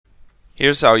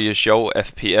Here's how you show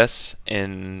FPS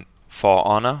in For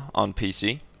Honor on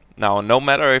PC. Now, no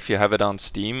matter if you have it on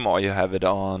Steam or you have it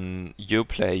on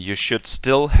Uplay, you should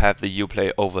still have the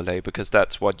Uplay overlay because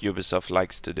that's what Ubisoft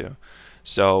likes to do.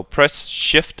 So press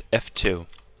Shift F2,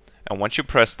 and once you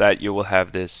press that, you will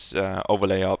have this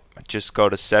overlay up. Just go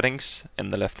to Settings in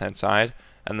the left-hand side,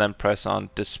 and then press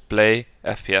on Display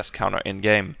FPS Counter in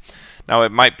game. Now,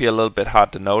 it might be a little bit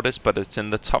hard to notice, but it's in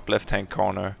the top left-hand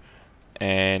corner,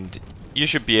 and you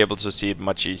should be able to see it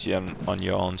much easier on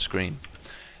your own screen.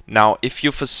 Now, if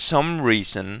you for some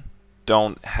reason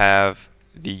don't have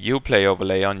the Uplay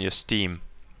overlay on your Steam,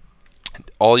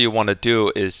 all you want to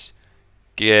do is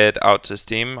get out to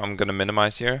Steam. I'm going to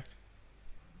minimize here,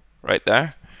 right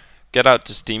there. Get out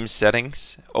to Steam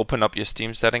settings, open up your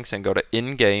Steam settings and go to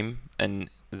in-game, and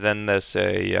then there's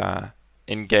a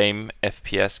in-game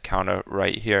FPS counter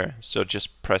right here. So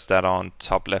just press that on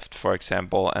top left, for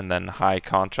example, and then high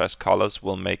contrast colors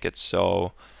will make it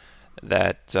so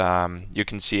that you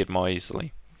can see it more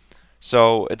easily.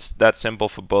 So it's that simple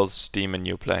for both Steam and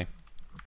Uplay.